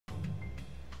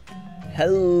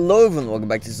Hello everyone, welcome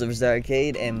back to SliverStar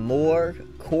Arcade and more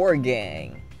Core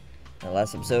Gang. In the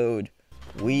last episode,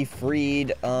 we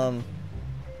freed, I've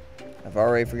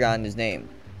already forgotten his name.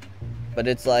 But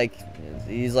it's like,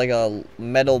 he's like a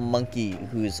metal monkey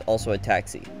who's also a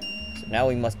taxi. So now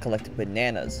we must collect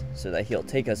bananas so that he'll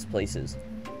take us places.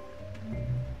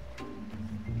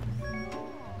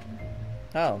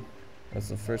 Oh, that's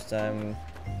the first time.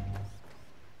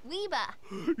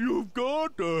 You've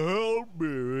got to help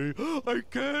me. I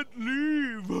can't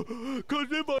leave. Cause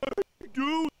if I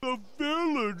do, the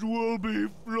village will be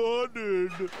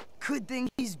flooded. Good thing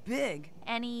he's big.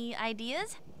 Any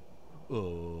ideas?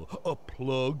 A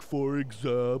plug, for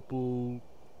example.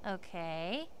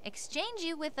 Okay. Exchange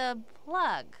you with a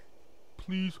plug.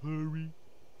 Please hurry.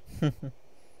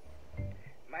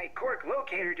 My cork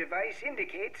locator device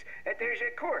indicates that there's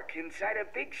a cork inside a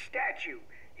big statue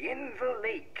in the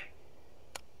lake.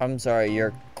 I'm sorry,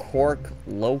 your cork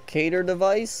locator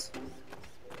device?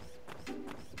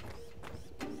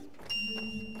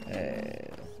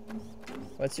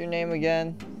 What's your name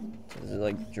again? Is it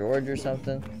like George or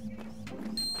something?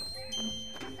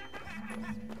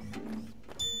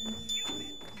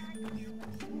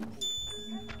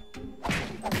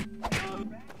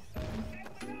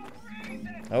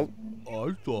 Oh.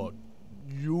 I thought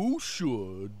you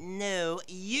should. No,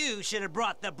 you should have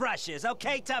brought the brushes,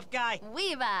 okay, tough guy?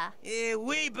 Weeba!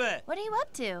 Weeba! What are you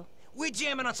up to? We're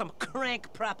jamming on some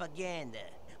crank propaganda.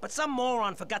 But some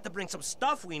moron forgot to bring some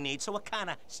stuff we need, so we're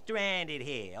kinda stranded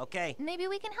here, okay? Maybe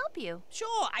we can help you.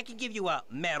 Sure, I can give you a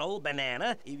metal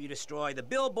banana if you destroy the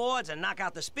billboards and knock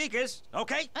out the speakers,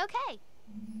 okay? Okay.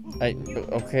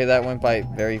 Okay, that went by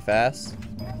very fast.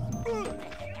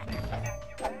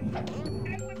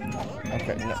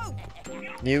 Okay, no.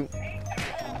 You.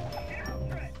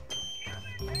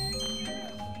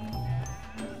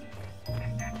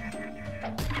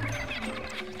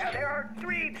 Now there are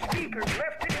 3 speakers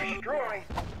left to destroy.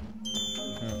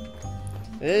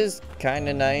 It is kind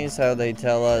of nice how they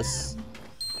tell us,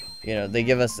 you know, they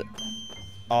give us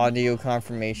audio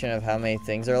confirmation of how many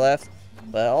things are left,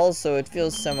 but also it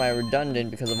feels semi-redundant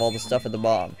because of all the stuff at the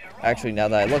bottom. Actually, now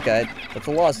that I look at it, that's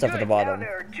a lot of stuff at the bottom. Now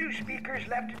there are 2 speakers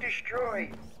left to destroy.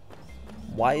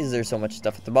 Why is there so much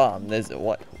stuff at the bottom?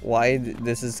 Why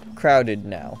this is crowded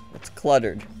now? It's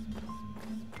cluttered.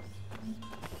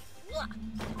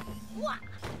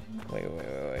 Wait.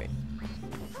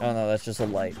 Oh no, that's just a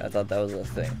light. I thought that was a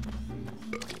thing.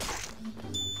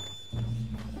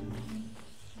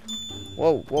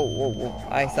 Whoa.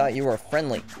 I thought you were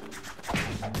friendly.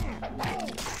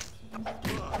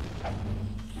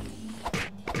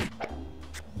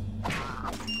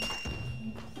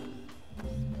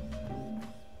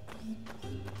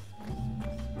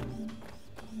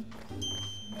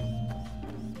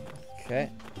 Okay.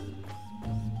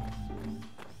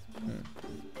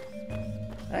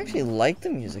 I actually like the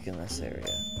music in this area.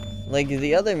 Like,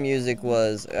 the other music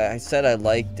was, I said I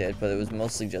liked it, but it was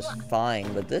mostly just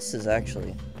fine, but this is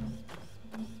actually...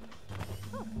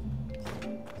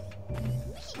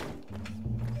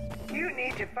 You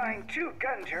need to find 2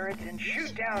 gun turrets and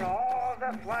shoot down all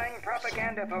the flying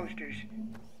propaganda posters.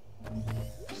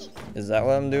 Is that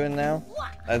what I'm doing now?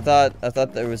 I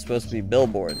thought there was supposed to be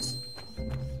billboards.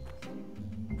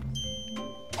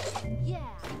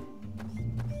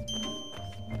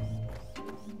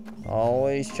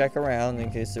 Always check around in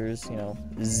case there's, you know,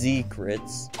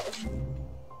 secrets.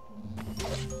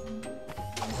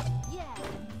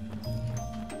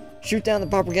 Shoot down the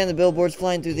propaganda billboards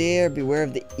flying through the air. Beware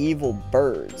of the evil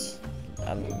birds.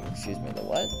 Excuse me, the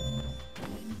what?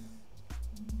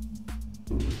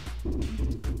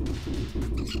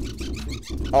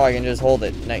 Oh, I can just hold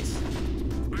it. Nice.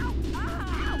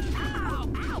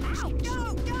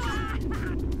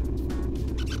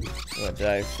 What, did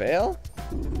I fail?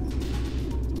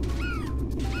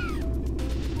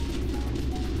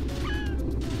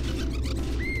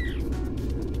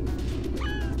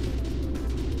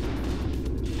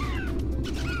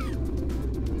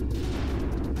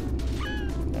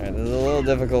 Alright, this is a little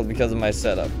difficult because of my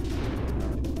setup.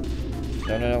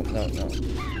 No.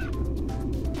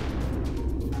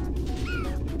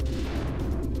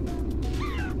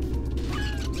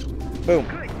 Boom.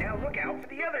 Good, now look out for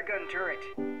the other gun turret.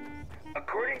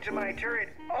 According to my turret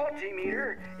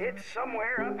altimeter, it's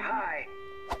somewhere up high.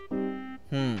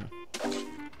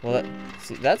 Well,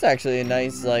 see, that's actually a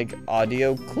nice, like,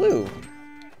 audio clue.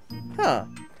 Huh.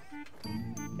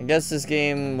 I guess this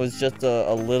game was just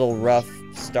a little rough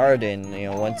start, and, you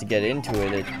know, once you get into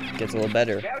it, it gets a little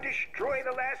better. Now destroy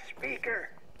the last speaker.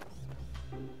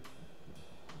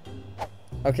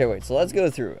 Okay, wait, so let's go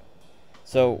through it.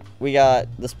 So, we got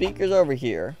the speakers over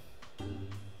here.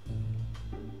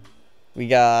 we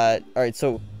got... Alright,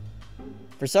 so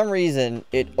for some reason,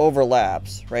 it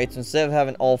overlaps, right? So instead of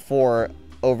having all 4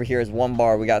 over here as 1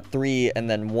 bar, we got 3 and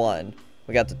then 1.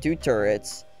 We got the 2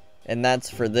 turrets, and that's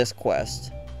for this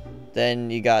quest. Then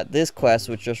you got this quest,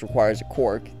 which just requires a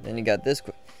cork. Then you got this...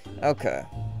 Okay.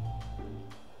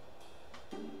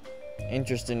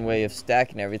 Interesting way of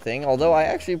stacking everything. Although I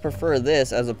actually prefer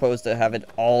this as opposed to have it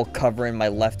all covering my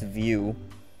left view.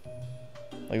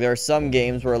 Like, there are some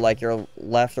games where, like, your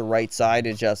left or right side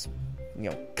is just, you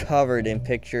know, covered in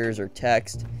pictures or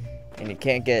text. And you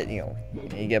can't get, you know,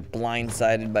 you get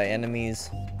blindsided by enemies.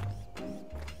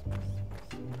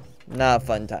 Not a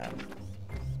fun time.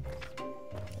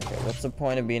 Okay, what's the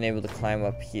point of being able to climb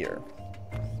up here?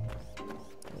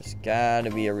 There's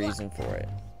gotta be a reason for it.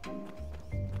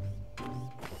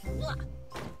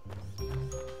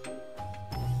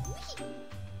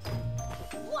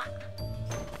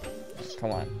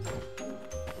 Come on.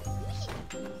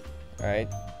 Alright,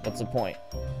 what's the point?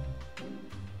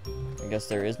 I guess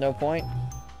there is no point.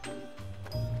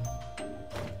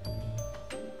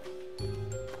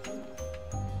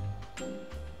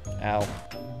 Ow.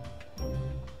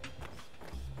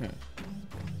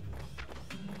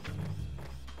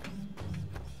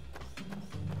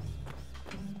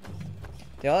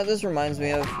 You know what this reminds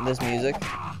me of? This music?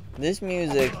 This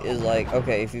music is like,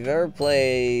 okay, if you've ever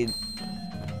played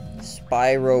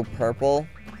Spyro Purple,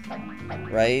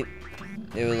 right?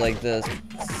 It was like this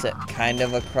kind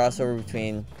of a crossover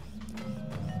between...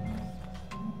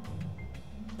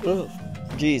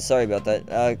 Geez, sorry about that.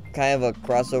 Kind of a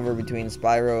crossover between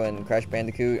Spyro and Crash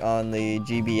Bandicoot on the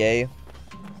GBA,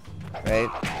 right?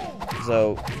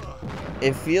 So,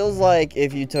 it feels like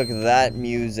if you took that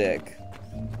music,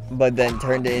 but then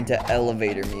turned it into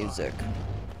elevator music,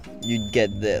 you'd get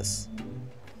this.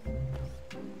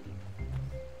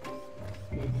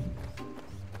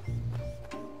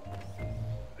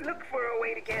 Look for a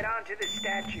way to get onto the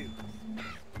statue.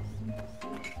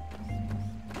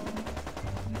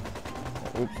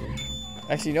 Oops.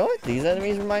 Actually, you know what these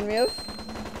enemies remind me of?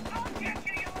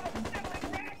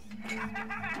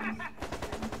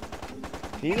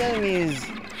 These enemies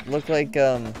look like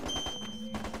that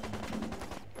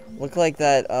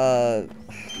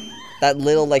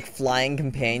little like flying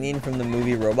companion from the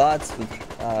movie Robots with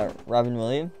Robin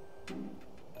Williams.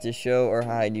 To show or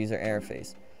hide user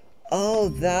interface. Oh,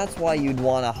 that's why you'd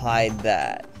want to hide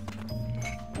that.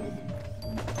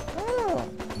 Oh.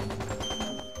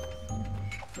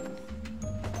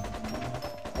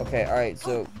 Okay, alright,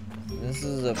 so this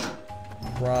is a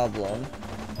problem.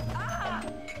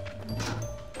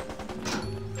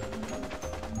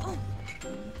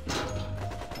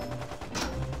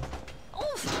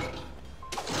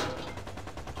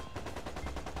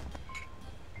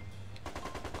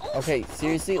 Okay,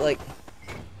 seriously, like,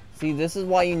 see, this is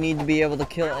why you need to be able to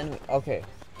kill enemy. Okay,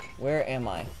 where am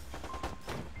I?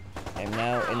 I'm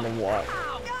now in the water,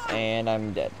 and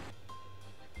I'm dead.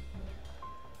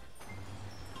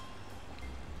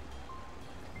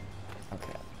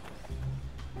 Okay.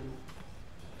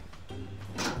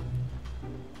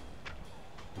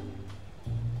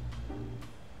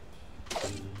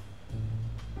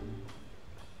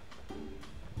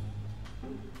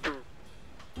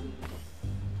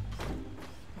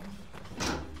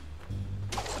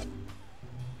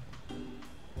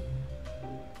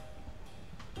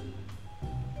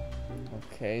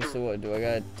 Okay, so what, do I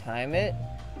gotta time it?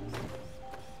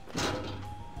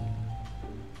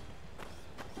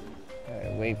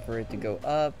 Alright, wait for it to go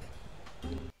up.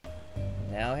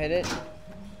 Now hit it.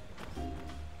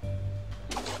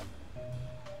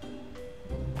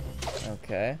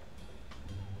 Okay.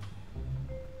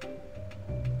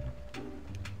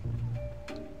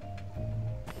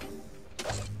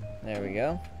 There we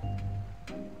go.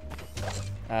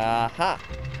 Aha!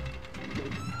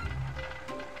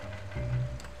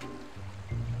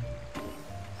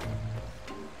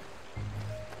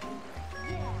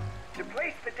 To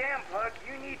place the dam plug,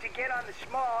 you need to get on the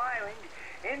small island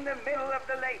in the middle of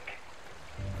the lake.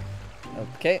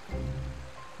 Okay.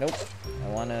 Nope. I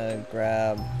want to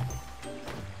grab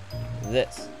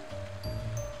this.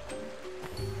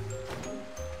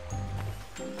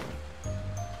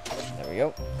 There we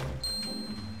go.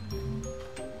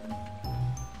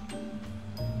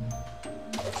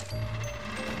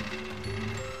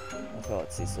 Okay,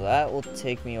 let's see. So that will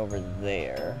take me over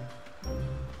there.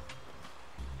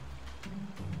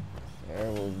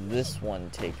 Where will this one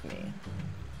take me?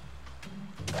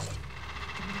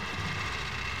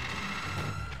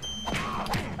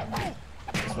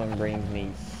 This one brings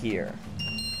me here.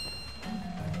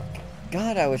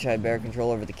 God, I wish I had better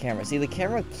control over the camera. See, the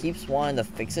camera keeps wanting to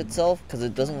fix itself because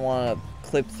it doesn't want to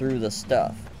clip through the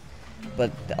stuff.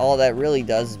 But all that really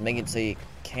does is make it so you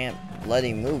can't let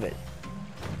him move it.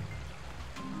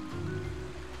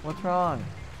 What's wrong?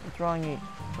 What's wrong,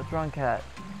 what's wrong, cat?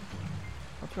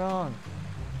 What's wrong?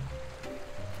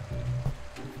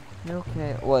 You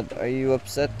okay? What, are you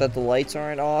upset that the lights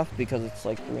aren't off because it's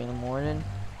like 3 in the morning?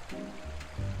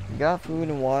 You got food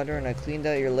and water, and I cleaned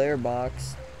out your litter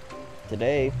box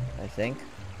today, I think.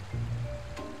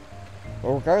 But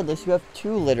regardless, you have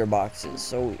 2 litter boxes,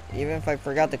 so even if I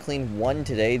forgot to clean one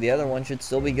today, the other one should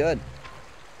still be good.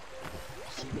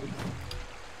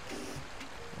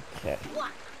 Okay.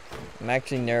 I'm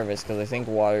actually nervous because I think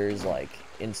water is like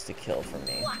insta-kill for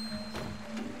me.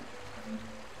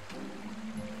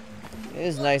 It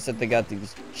is nice that they got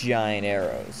these giant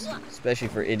arrows, especially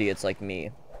for idiots like me.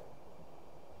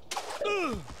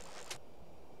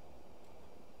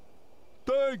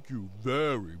 Thank you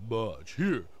very much.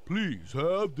 Here, please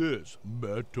have this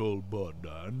metal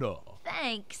banana.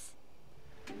 Thanks.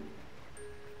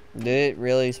 Did it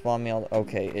really spawn me all?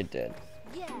 Okay, it did.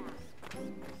 Yeah.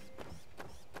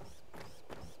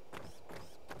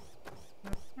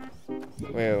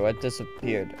 Wait, what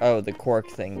disappeared? Oh, the cork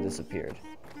thing disappeared.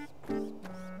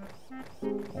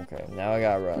 Okay, now I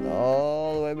gotta run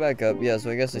all the way back up. Yeah, so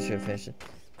I guess I should finish it.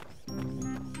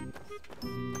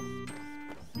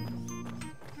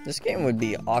 This game would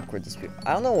be awkward to speed.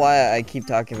 I don't know why I keep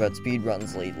talking about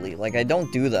speedruns lately. Like, I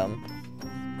don't do them,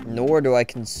 nor do I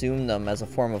consume them as a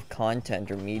form of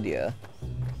content or media.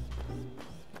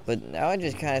 But now I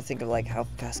just kind of think of, like, how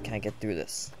fast can I get through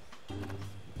this?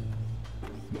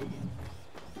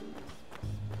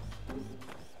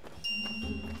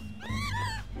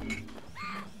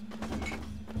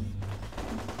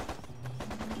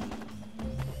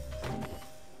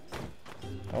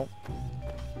 Oh.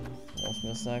 Almost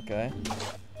missed that guy.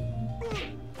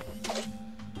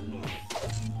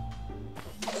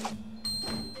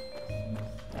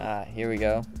 Ah, here we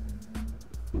go.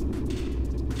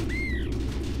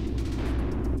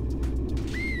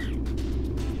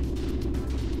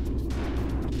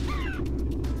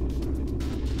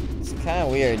 It's kind of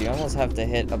weird. You almost have to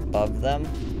hit above them.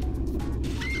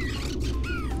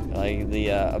 Like the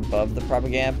above the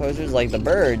propaganda posters. Like the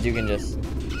birds, you can just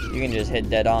hit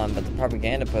dead on, but the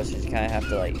propaganda posters you kind of have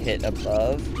to like hit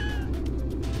above.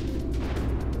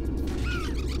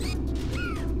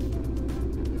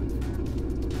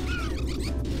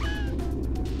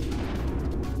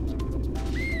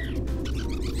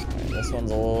 Alright, this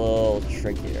one's a little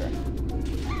trickier.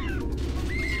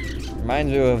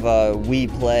 Reminds me of We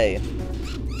Play.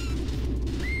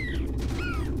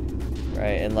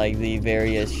 Right, and like the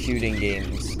various shooting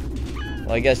games.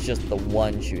 Well, I guess just the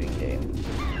one shooting game.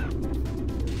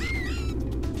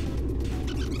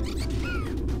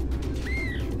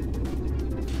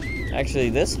 Actually,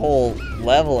 this whole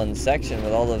level and section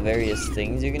with all the various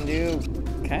things you can do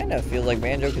kind of feels like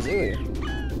Banjo-Kazooie.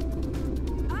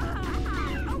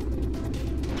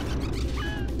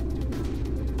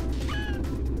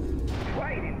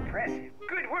 Quite impressive.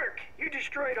 Good work. You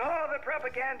destroyed all the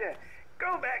propaganda.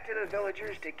 Go back to the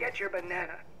villagers to get your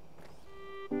banana.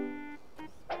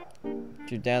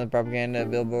 Shoot down the propaganda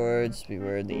billboards.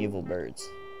 Beware of the evil birds.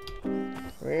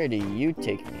 Where do you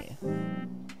take me?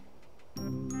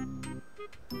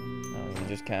 Oh, you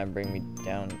just kind of bring me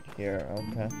down here.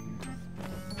 Okay.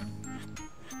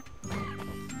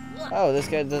 Oh, this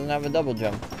guy doesn't have a double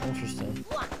jump. Interesting.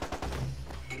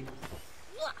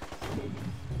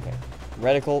 Okay.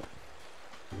 Reticle.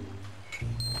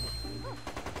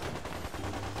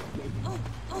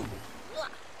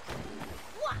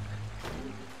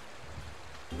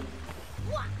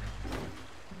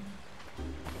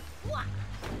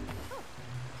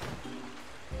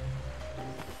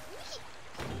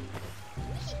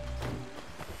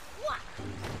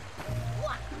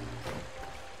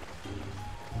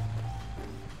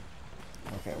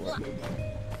 Okay,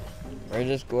 we're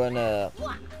just going to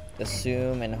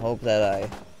assume and hope that I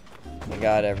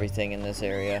got everything in this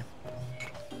area.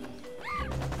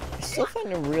 I still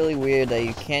find it really weird that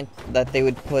you can't, that they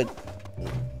would put,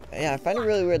 yeah, I find it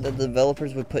really weird that the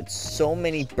developers would put so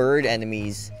many bird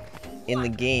enemies in the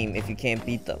game if you can't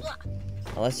beat them.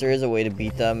 Unless there is a way to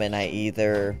beat them and I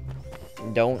either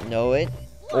don't know it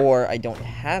or I don't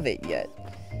have it yet.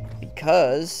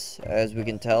 Because, as we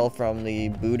can tell from the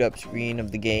boot up screen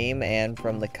of the game and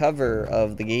from the cover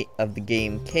of the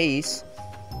game case,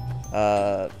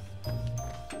 there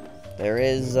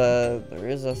is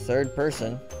a third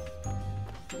person.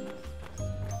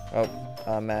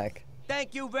 Oh, Mac.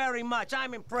 Thank you very much.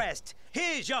 I'm impressed.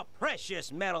 Here's your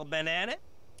precious metal banana.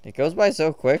 It goes by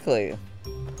so quickly.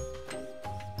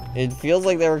 It feels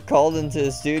like they were called into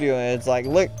the studio and it's like,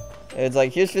 look, it's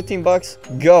like, here's 15 bucks,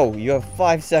 go, you have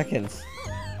 5 seconds.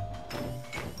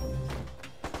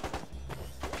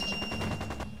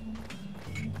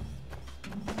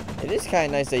 It is kind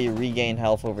of nice that you regain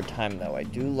health over time though, I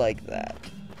do like that.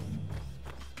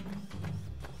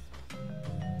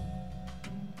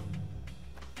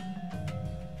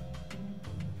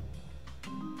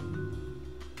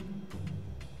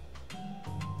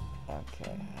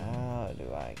 Okay, how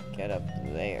do I get up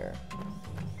there?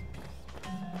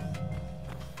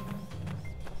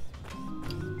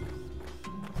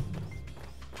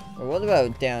 Or what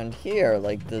about down here?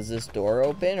 Like, does this door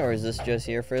open, or is this just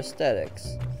here for aesthetics?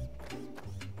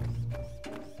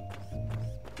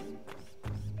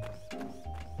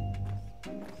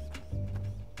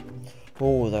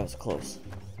 Oh, that was close.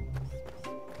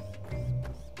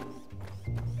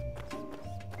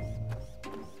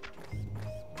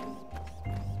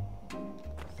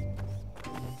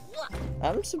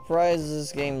 I'm surprised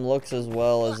this game looks as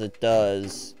well as it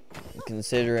does,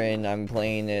 considering I'm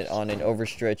playing it on an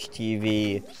overstretched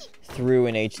TV through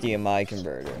an HDMI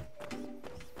converter.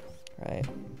 Right.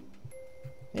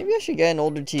 Maybe I should get an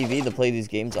older TV to play these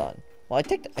games on. Well,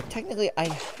 technically I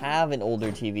have an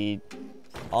older TV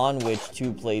on which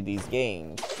to play these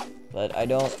games, but I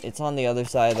don't, it's on the other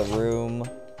side of the room,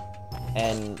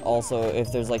 and also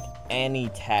if there's like any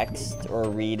text or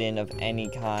reading of any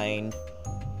kind,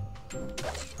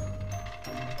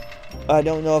 I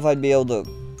don't know if I'd be able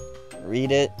to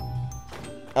read it.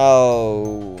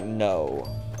 Oh, no.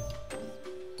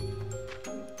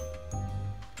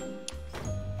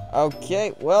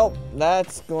 Okay, well,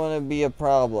 that's gonna be a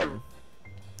problem.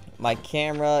 My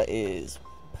camera is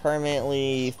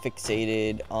permanently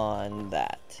fixated on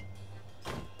that.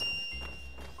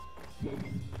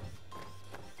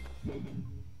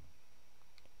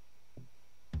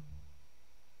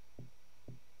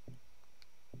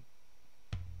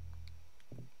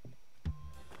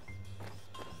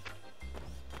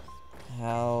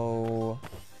 How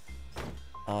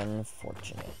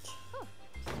unfortunate.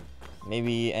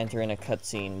 Maybe entering a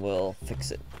cutscene will fix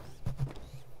it.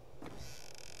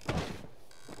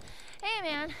 Hey,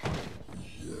 man.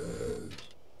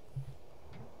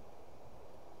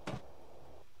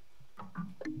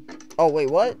 Oh, wait,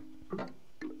 what?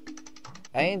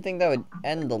 I didn't think that would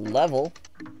end the level.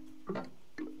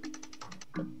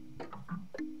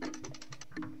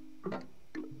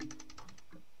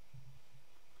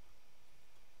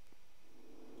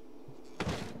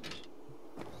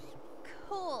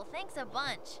 Cool, thanks a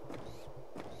bunch.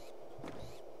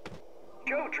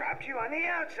 Joe dropped you on the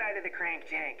outside of the crank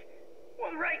tank.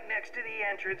 Well, right next to the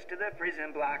entrance to the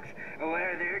prison blocks,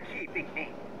 where they're keeping me.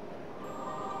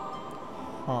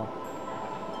 Huh.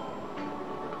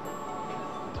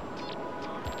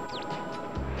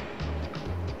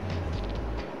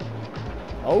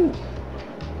 Oh!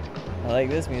 I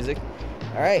like this music.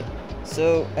 Alright,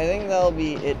 so I think that'll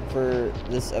be it for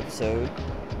this episode.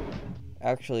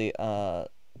 Actually, yeah.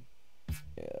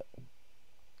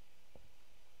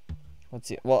 Let's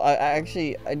see. Well, I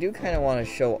do kind of want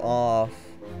to show off,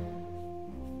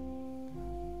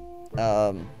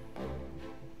 how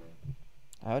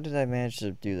did I manage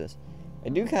to do this? I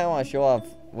do kind of want to show off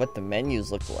what the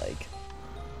menus look like.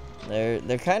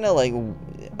 They're kind of like,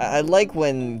 I like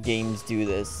when games do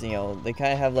this, you know, they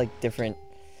kind of have like different,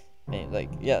 like,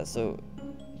 yeah, so,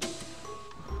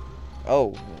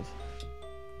 oh.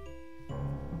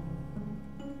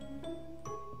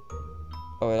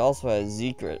 Oh, it also has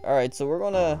secret. Alright, so we're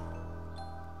gonna...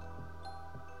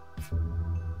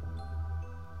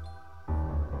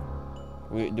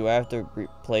 do I have to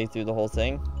play through the whole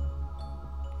thing?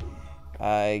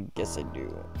 I guess I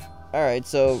do. Alright,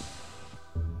 so...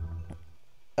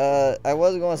 I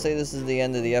was gonna say this is the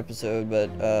end of the episode, but,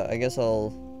 I guess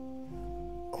I'll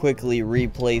quickly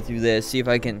replay through this, see if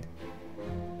I can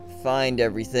find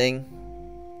everything.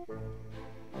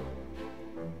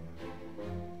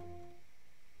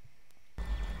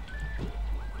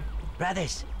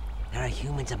 Brothers, there are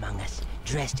humans among us,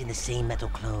 dressed in the same metal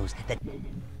clothes that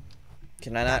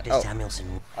Can I not? Dr.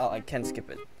 Samuelson. Oh, I can skip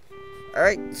it.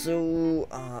 Alright, so,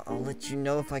 I'll let you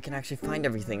know if I can actually find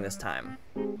everything this time.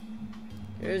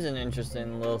 Here's an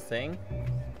interesting little thing.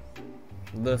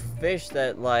 The fish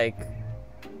that, like,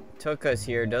 took us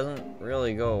here doesn't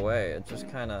really go away. It just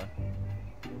kind of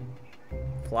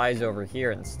flies over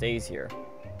here and stays here.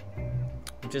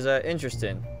 Which is,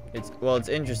 interesting. It's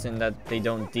interesting that they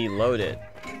don't deload it.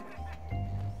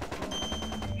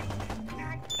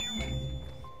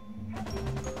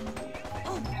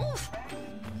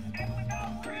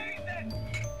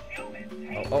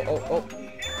 Oh.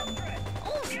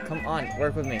 Come on,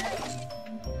 work with me.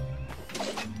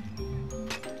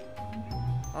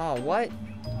 Oh, what?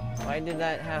 Why did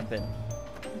that happen?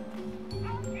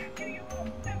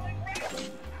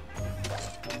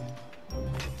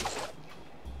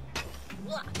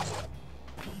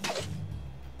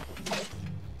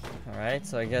 Alright,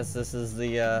 so I guess this is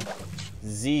the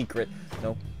Z crit.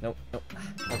 Nope, nope, nope.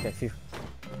 Okay, phew.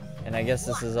 And I guess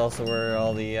this is also where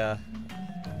all the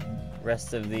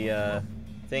rest of the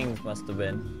things must have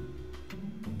been.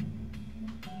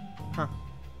 Huh.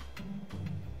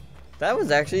 That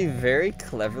was actually very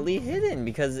cleverly hidden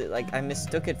because I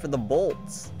mistook it for the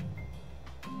bolts.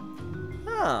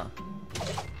 Huh.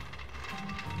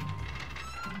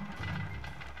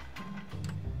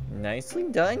 Nicely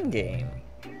done, game.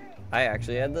 I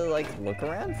actually had to look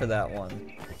around for that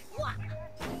one.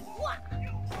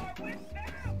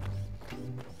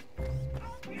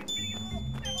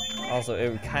 Also,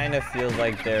 it kind of feels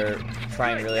like they're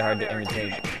trying really hard to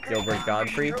imitate Gilbert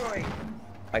Gottfried.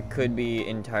 I could be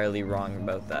entirely wrong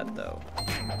about that, though.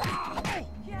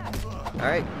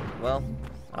 Alright, well,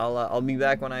 I'll be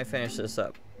back when I finish this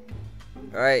up.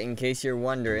 Alright, in case you're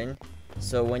wondering,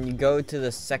 so when you go to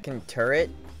the second turret,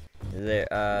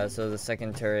 so the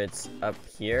second turret's up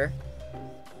here,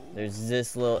 there's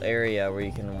this little area where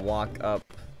you can walk up.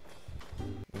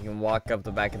 You can walk up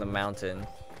the back of the mountain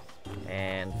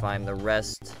and find the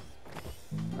rest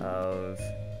of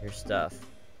your stuff.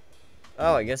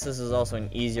 Oh, I guess this is also an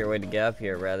easier way to get up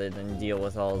here rather than deal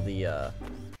with all the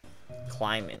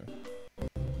climbing.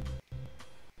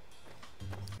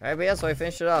 Alright, but yeah, so I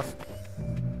finished it off.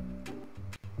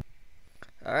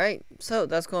 Alright, so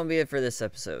that's going to be it for this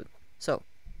episode. So,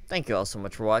 thank you all so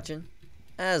much for watching.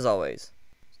 As always,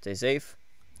 stay safe,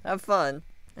 have fun,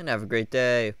 and have a great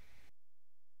day.